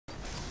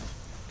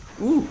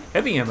Ooh,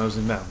 heavy ammo's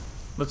inbound.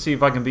 Let's see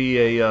if I can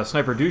be a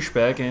sniper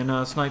douchebag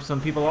and snipe some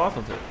people off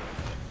of it.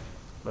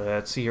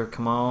 Let's see here,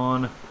 come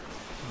on.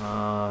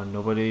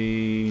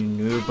 Nobody.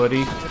 You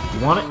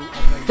want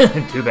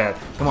it? Too bad.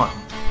 Come on.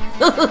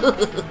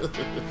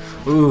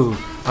 Ooh,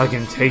 I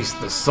can taste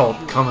the salt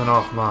coming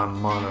off my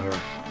monitor.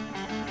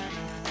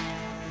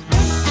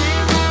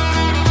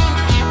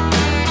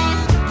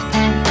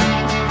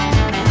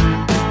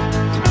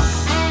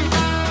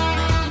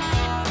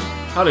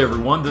 Howdy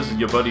everyone, this is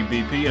your buddy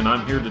BP, and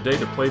I'm here today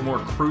to play more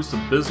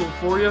Crucible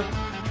for you.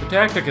 The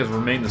tactic has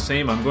remained the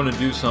same. I'm going to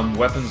do some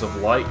weapons of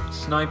light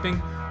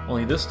sniping,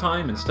 only this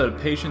time, instead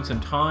of patience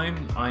and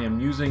time, I am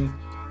using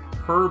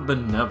Her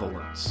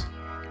Benevolence.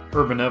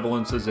 Her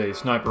Benevolence is a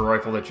sniper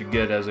rifle that you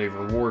get as a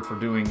reward for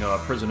doing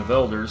Prison of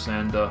Elders,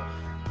 and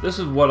this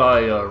is what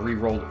I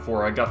re-rolled it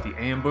for. I got the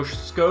ambush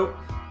scope.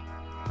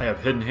 I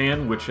have Hidden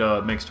Hand, which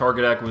makes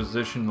target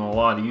acquisition a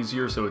lot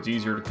easier, so it's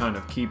easier to kind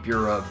of keep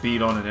your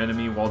beat on an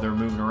enemy while they're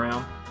moving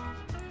around.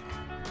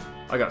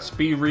 I got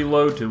Speed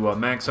Reload to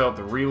max out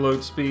the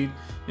reload speed.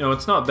 You know,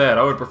 it's not bad.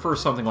 I would prefer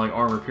something like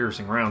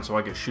armor-piercing rounds so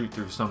I could shoot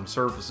through some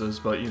surfaces,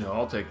 but, you know,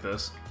 I'll take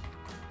this.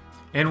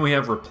 And we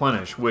have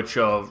Replenish, which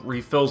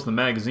refills the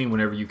magazine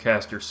whenever you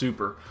cast your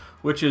super,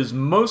 which is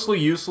mostly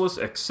useless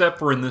except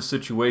for in this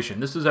situation.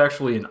 This is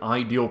actually an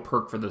ideal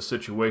perk for this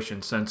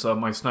situation since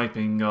my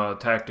sniping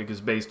tactic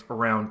is based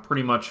around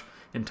pretty much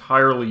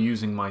entirely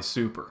using my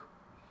super.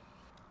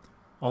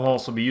 I'll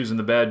also be using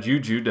the Bad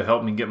Juju to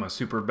help me get my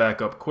super back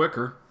up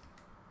quicker.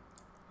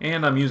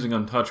 And I'm using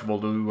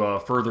Untouchable to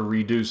further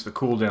reduce the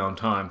cooldown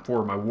time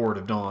for my Ward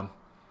of Dawn.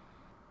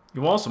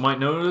 You also might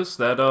notice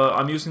that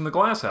I'm using the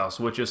Glass House,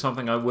 which is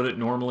something I wouldn't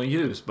normally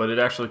use, but it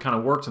actually kind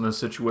of works in this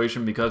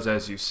situation because,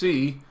 as you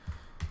see,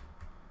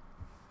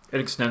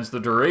 it extends the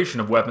duration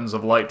of weapons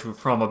of light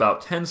from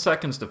about 10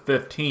 seconds to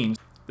 15.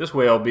 This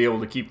way I'll be able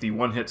to keep the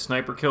one-hit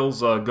sniper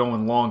kills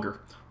going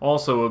longer.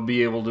 Also, it'll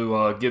be able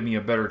to give me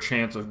a better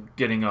chance of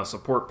getting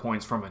support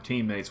points from my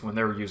teammates when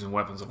they're using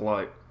weapons of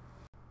light.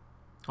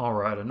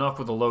 Alright, enough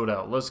with the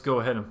loadout. Let's go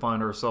ahead and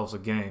find ourselves a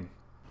game.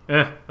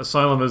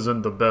 Asylum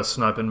isn't the best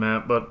sniping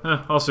map, but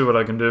I'll see what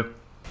I can do.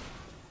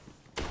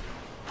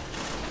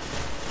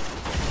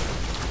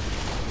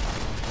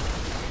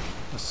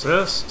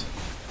 Assist.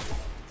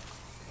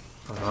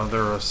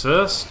 Another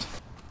assist.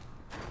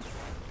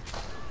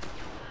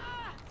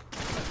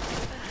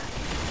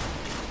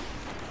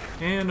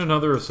 And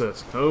another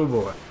assist. Oh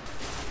boy.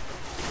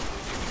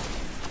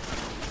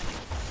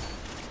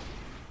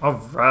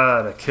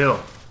 Alright, a kill.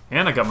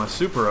 And I got my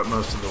super up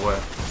most of the way.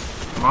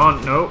 Come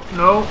on, no.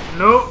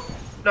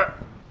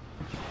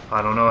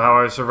 I don't know how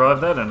I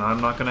survived that, and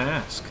I'm not going to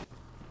ask.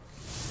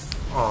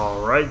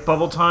 Alright,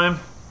 bubble time.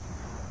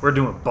 We're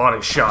doing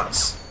body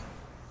shots.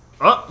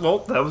 Oh, well,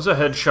 that was a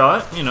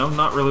headshot. You know,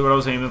 not really what I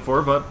was aiming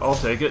for, but I'll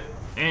take it.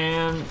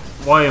 And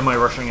why am I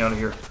rushing out of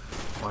here?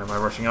 Why am I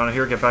rushing out of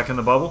here? Get back in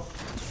the bubble?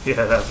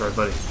 Yeah, that's right,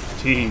 buddy.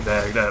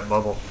 Teabag that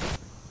bubble.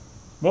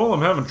 Well,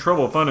 I'm having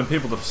trouble finding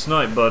people to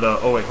snipe, but,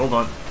 oh wait, hold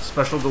on.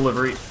 Special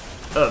delivery.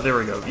 There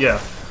we go.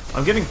 Yeah.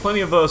 I'm getting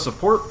plenty of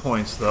support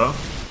points, though.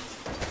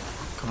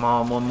 Come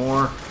on, one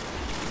more.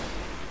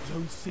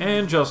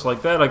 And just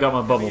like that, I got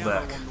my bubble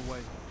back.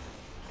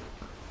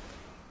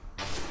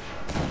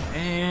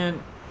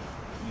 And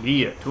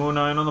yeah,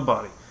 209 on the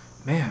body.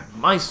 Man,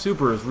 my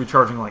super is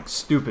recharging like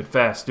stupid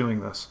fast doing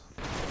this.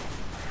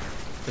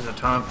 Is it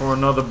time for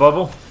another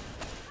bubble?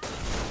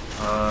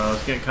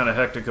 It's getting kind of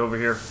hectic over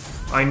here.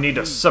 I need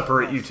to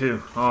separate you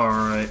two.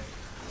 Alright.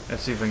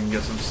 Let's see if I can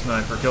get some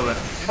sniper kill that.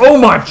 Oh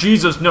my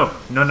Jesus, no.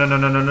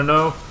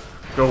 No.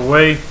 Go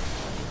away.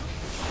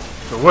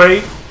 Go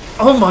away.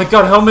 Oh my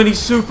god, how many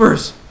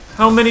supers?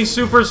 How many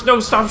supers? No,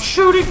 stop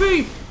shooting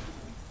me!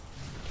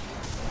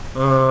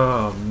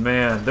 Oh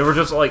man, they were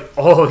just like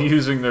all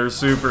using their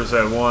supers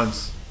at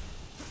once.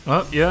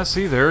 Oh, yeah,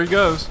 see, there he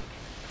goes.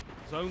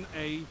 Zone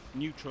A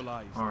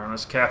neutralized. Alright,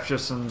 let's capture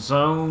some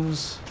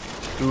zones.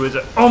 Who is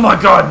it? Oh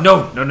my god,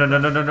 no!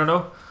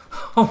 No.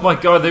 Oh my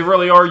god, they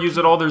really are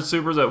using all their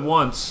supers at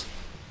once.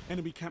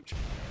 Enemy capture.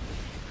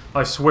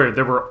 I swear,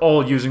 they were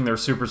all using their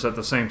supers at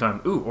the same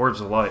time. Ooh, Orbs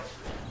of Light.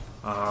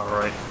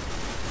 Alright.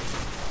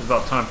 It's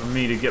about time for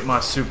me to get my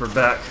super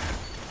back.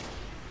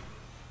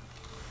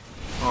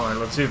 Alright,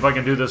 let's see if I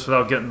can do this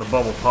without getting the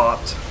bubble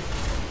popped.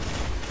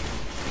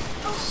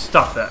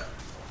 Stop that.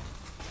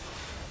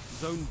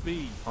 Zone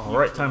B.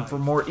 Alright, time for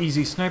more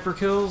easy sniper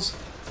kills.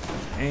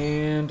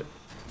 And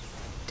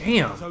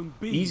damn,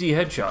 easy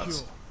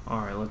headshots.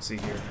 Alright, let's see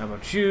here. How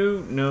about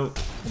you? No.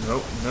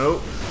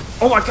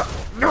 Oh my god,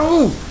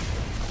 no!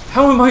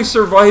 How am I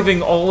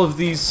surviving all of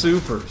these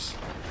supers?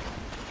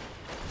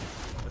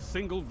 A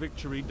single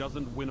victory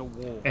doesn't win a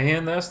war.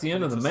 And that's the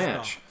end of the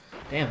match.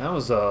 Damn, that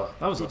was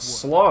a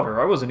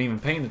slaughter. I wasn't even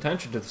paying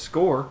attention to the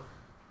score.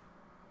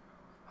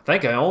 I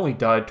think I only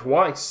died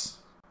twice.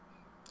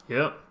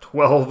 Yep,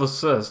 12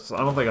 assists. I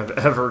don't think I've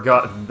ever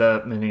gotten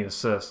that many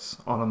assists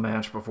on a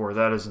match before.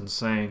 That is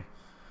insane.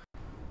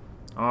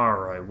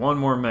 Alright, one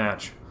more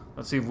match.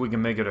 Let's see if we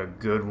can make it a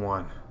good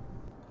one.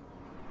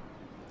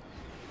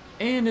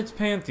 And it's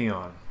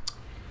Pantheon,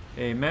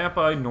 a map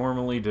I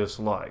normally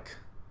dislike,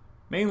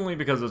 mainly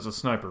because it's a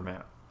sniper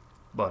map,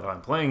 but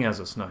I'm playing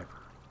as a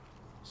sniper,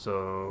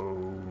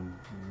 so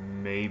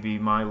maybe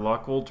my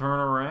luck will turn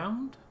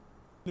around?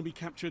 Enemy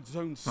captured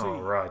Zone C.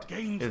 Alright,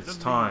 Gained it's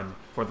the time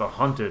for the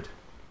hunted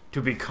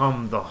to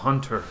become the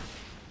hunter.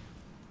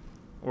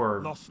 Or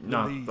Lost the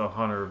not lead. the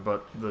hunter,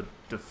 but the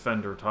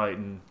defender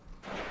titan.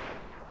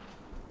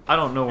 I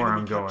don't know where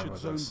Enemy I'm going captured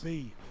with Zone this.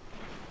 B.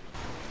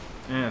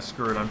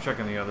 Screw it, I'm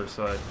checking the other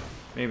side.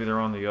 Maybe they're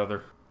on the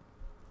other.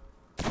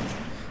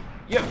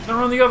 Yep, they're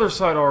on the other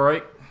side,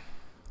 alright.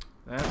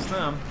 That's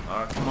them.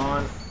 Come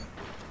on.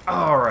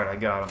 Alright, I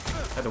got him.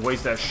 Had to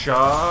waste that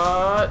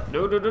shot.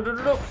 No, no, no, no,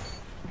 no, no.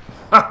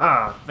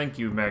 Haha! Thank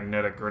you,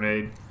 magnetic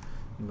grenade.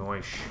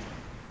 Noish.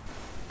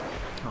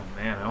 Oh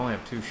man, I only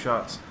have 2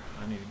 shots.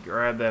 I need to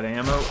grab that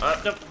ammo.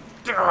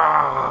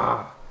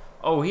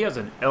 Oh, he has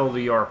an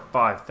LDR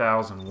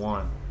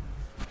 5001.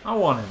 I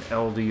want an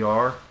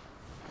LDR.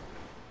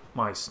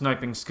 My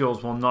sniping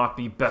skills will not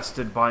be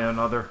bested by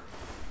another.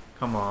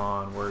 Come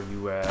on, where are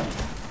you at?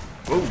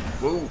 Whoa,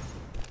 whoa.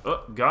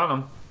 Oh, got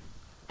him.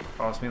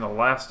 Cost me the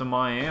last of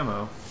my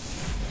ammo.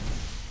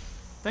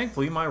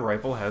 Thankfully, my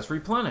rifle has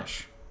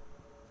replenish.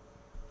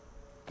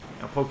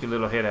 Now poke your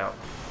little head out.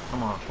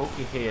 Come on, poke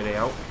your head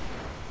out.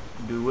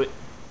 Do it.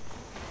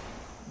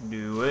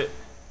 Do it.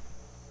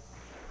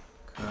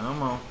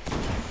 Come on.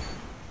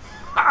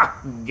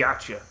 Ha!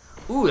 Gotcha.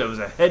 Ooh, that was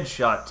a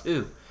headshot,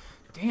 too.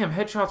 Damn,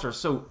 headshots are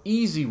so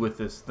easy with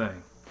this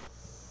thing.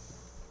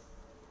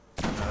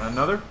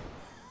 Another?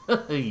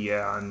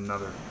 Yeah,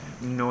 another.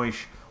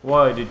 Noish.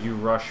 Why did you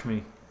rush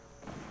me?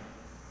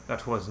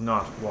 That was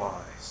not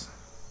wise.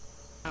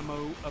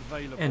 Ammo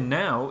available. And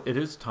now it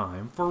is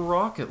time for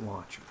rocket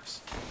launchers.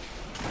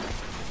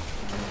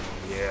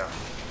 Yeah.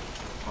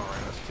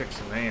 Alright, let's kick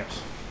some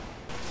ass.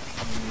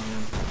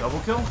 And double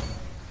kill?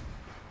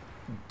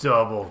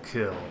 Double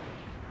kill.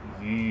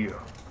 Yeah.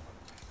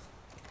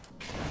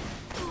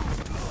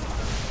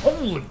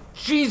 Holy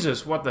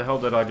Jesus! What the hell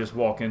did I just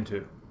walk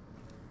into?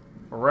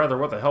 Or rather,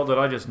 what the hell did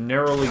I just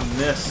narrowly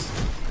miss?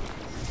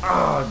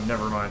 Ah,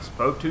 never mind.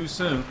 Spoke too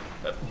soon.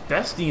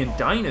 Vestian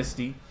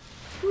Dynasty?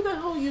 Who the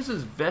hell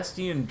uses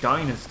Vestian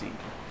Dynasty?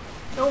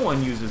 No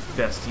one uses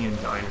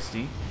Vestian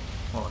Dynasty.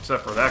 Well,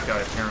 except for that guy,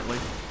 apparently.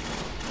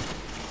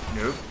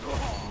 Nope.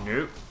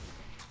 Nope.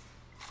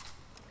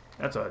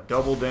 That's a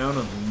double down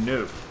of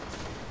nope.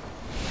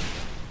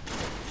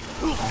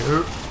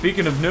 Nope.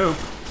 Speaking of nope.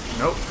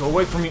 Nope. Go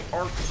away from me,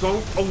 Ark.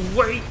 Go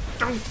away.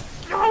 Don't.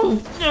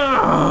 No.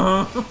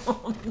 No.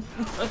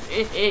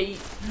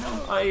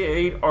 I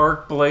hate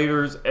arc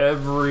bladers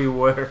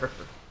everywhere.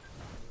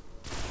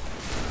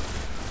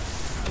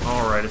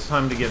 Alright, it's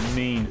time to get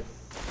mean.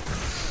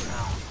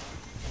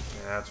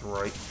 That's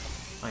right.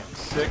 I am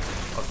sick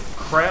of the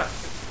crap.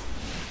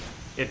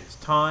 It is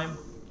time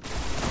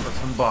for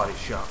some body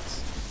shots.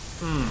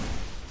 Oh,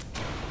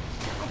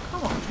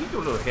 come on. Keep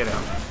your little head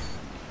out.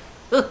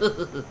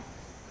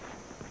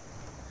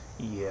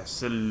 Yeah,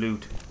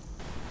 salute.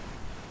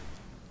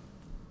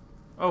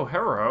 Oh,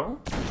 hello.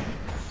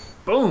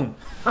 Boom!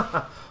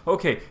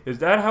 Okay, is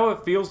that how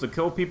it feels to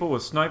kill people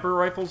with sniper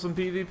rifles in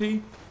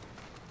PvP?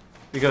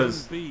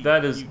 Because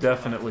that is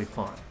definitely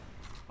fun.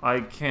 I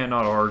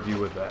cannot argue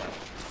with that.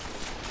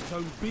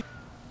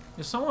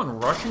 Is someone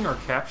rushing our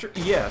capture?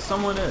 Yeah,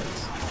 someone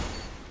is.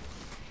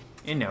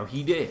 And now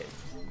he did.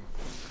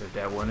 Because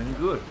that wasn't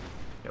good.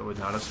 That was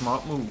not a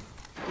smart move.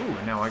 Ooh,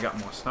 and now I got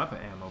more sniper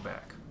ammo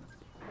back.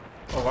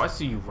 Oh, I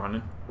see you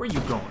running. Where you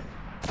going?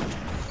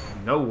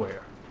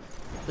 Nowhere.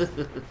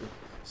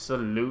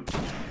 Salute.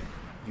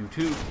 You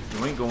too.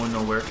 You ain't going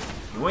nowhere.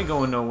 You ain't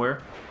going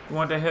nowhere. You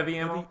want that heavy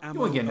ammo?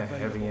 You ain't getting that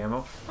heavy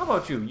ammo. How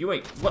about you? You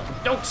ain't... What?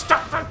 Don't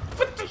stop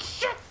with the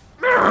shit!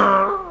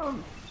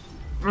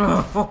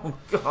 Oh,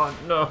 God,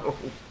 no.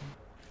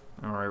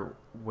 Alright,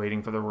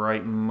 waiting for the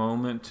right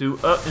moment to...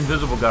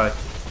 invisible guy.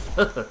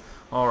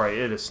 Alright,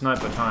 it is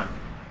sniper time.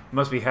 It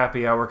must be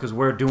happy hour because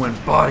we're doing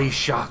body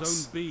shots.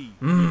 Zone B.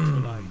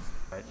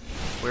 Right.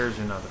 Where's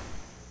another?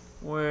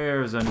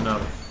 Where's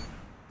another?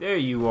 There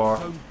you are.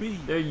 Zone B.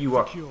 There you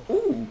are. Secure.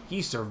 Ooh,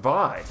 he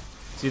survived.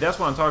 See, that's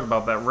what I'm talking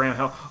about, that ram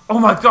hell. Oh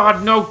my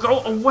God, no, go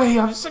away.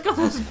 I'm sick of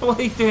this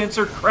Blade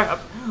Dancer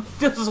crap.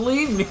 Just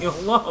leave me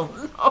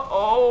alone.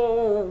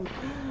 No.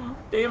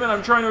 Damn it,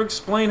 I'm trying to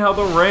explain how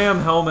the ram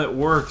helmet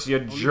works, you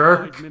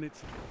jerk. 5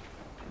 minutes.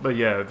 But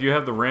yeah, if you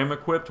have the ram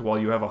equipped while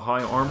you have a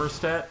high armor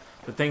stat,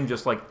 the thing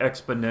just like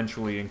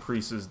exponentially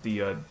increases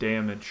the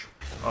damage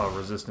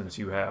resistance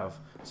you have.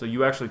 So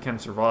you actually can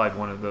survive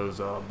one of those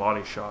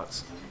body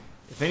shots.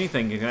 If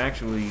anything, it can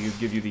actually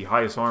give you the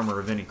highest armor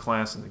of any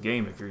class in the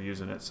game if you're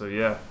using it. So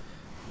yeah,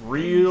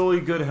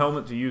 really good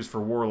helmet to use for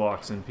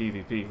warlocks in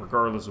PvP,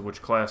 regardless of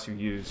which class you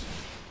use.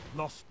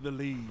 Lost the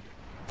lead.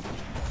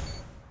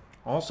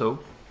 Also,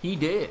 he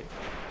did.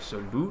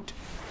 Salute.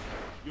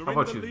 You're How in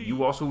about the you? lead.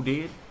 You also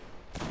did?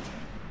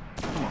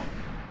 Come on.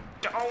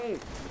 Oh!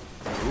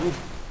 Ooh.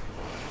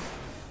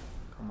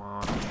 Come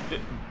on.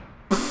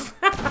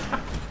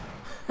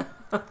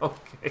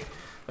 Okay.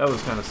 That was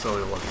kind of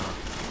silly looking.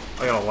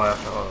 I gotta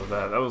laugh out of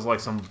that. That was like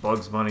some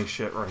Bugs Bunny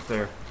shit right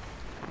there.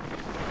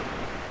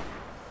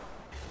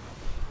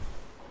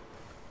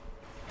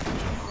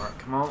 Alright,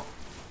 come on.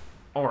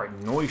 Alright,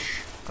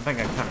 noish. I think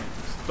I kind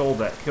of stole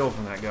that kill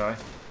from that guy.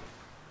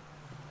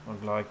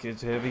 Looks like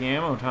it's heavy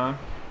ammo time.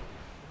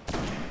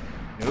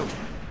 Nope.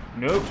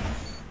 Nope.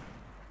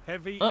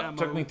 Heavy Oh, ammo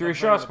took me 3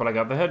 available. shots, but I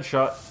got the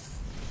headshot.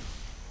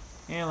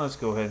 And let's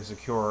go ahead and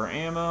secure our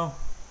ammo.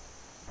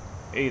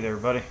 Hey there,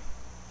 buddy.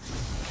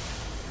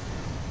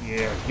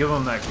 Yeah, give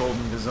him that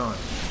golden design.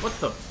 What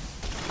the?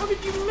 How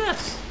did you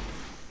miss?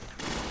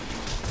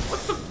 What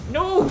the?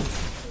 No!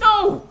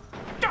 No!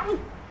 Don't!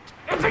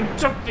 They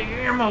took the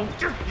ammo!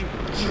 You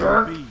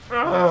jerk!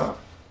 Ugh.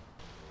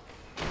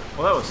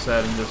 Well, that was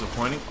sad and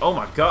disappointing. Oh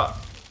my god!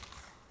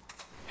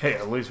 Hey,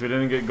 at least we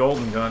didn't get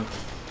golden gun.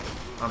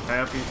 I'm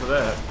happy for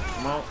that.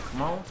 Come on,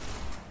 come on.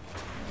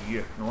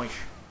 Yeah, nice.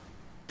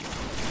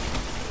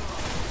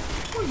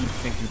 What do you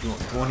think you're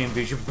doing? Going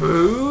invasion.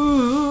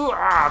 Boo!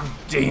 Ah,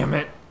 damn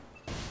it.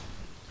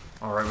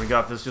 Alright, we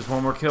got this. Just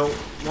one more kill.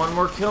 One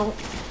more kill.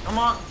 Come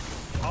on.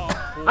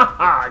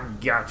 Haha,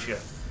 gotcha.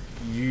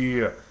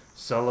 Yeah.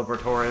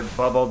 Celebratory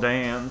bubble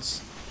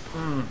dance.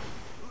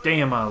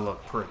 Damn, I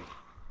look pretty.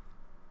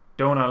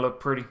 Don't I look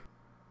pretty?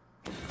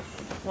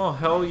 Well,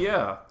 hell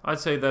yeah. I'd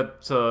say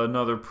that's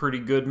another pretty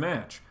good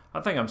match. I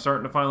think I'm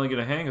starting to finally get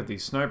a hang of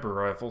these sniper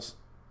rifles.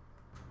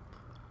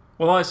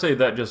 Well, I say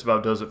that just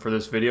about does it for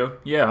this video.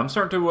 Yeah, I'm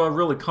starting to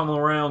really come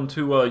around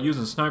to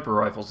using sniper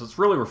rifles. It's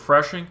really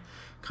refreshing.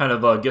 Kind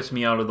of gets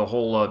me out of the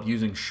whole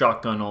using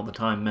shotgun all the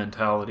time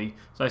mentality.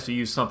 It's nice to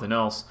use something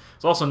else.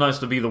 It's also nice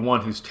to be the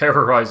one who's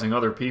terrorizing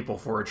other people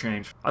for a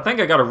change. I think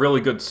I got a really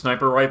good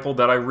sniper rifle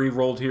that I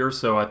re-rolled here,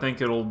 so I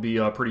think it'll be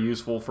pretty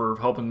useful for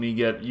helping me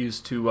get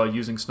used to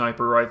using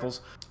sniper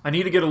rifles. I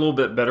need to get a little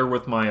bit better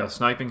with my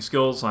sniping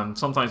skills. I'm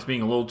sometimes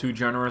being a little too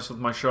generous with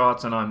my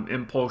shots, and I'm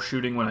impulse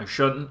shooting when I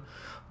shouldn't.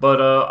 But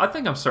I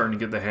think I'm starting to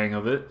get the hang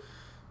of it.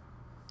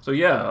 So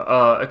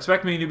yeah,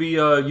 expect me to be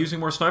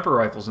using more sniper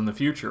rifles in the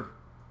future.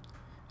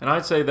 And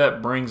I'd say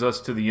that brings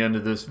us to the end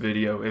of this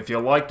video. If you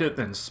liked it,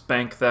 then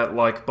spank that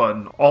like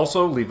button.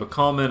 Also, leave a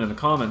comment in the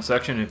comment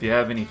section if you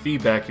have any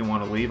feedback you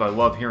want to leave. I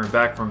love hearing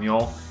back from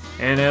y'all.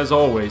 And as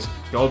always,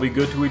 y'all be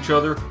good to each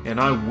other, and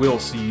I will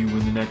see you in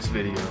the next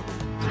video.